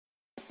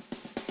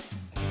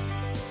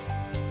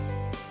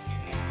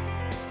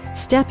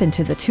Step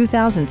into the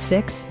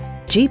 2006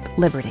 Jeep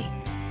Liberty.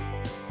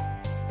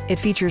 It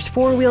features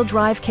four-wheel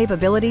drive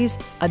capabilities,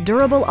 a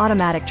durable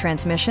automatic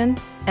transmission,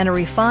 and a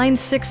refined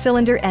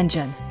six-cylinder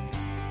engine.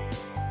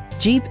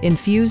 Jeep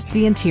infused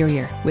the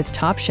interior with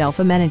top-shelf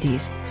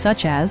amenities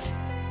such as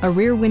a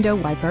rear window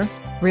wiper,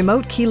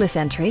 remote keyless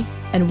entry,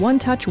 and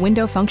one-touch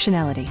window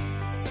functionality.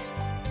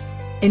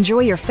 Enjoy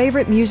your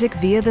favorite music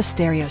via the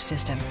stereo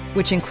system,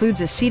 which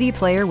includes a CD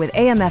player with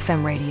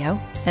AM/FM radio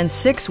and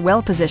 6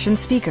 well-positioned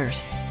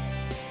speakers.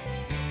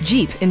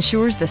 Jeep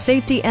ensures the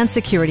safety and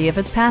security of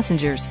its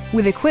passengers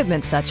with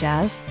equipment such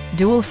as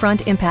dual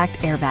front impact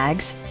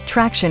airbags,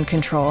 traction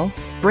control,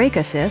 brake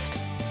assist,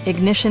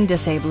 ignition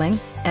disabling,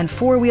 and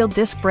four-wheel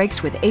disc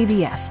brakes with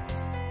ABS.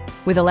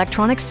 With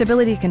electronic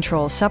stability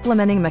control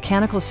supplementing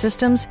mechanical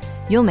systems,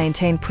 you'll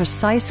maintain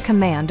precise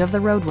command of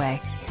the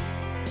roadway.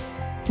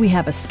 We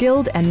have a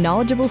skilled and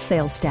knowledgeable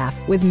sales staff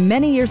with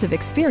many years of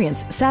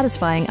experience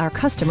satisfying our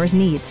customers'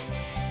 needs.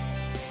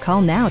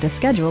 Call now to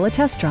schedule a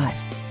test drive.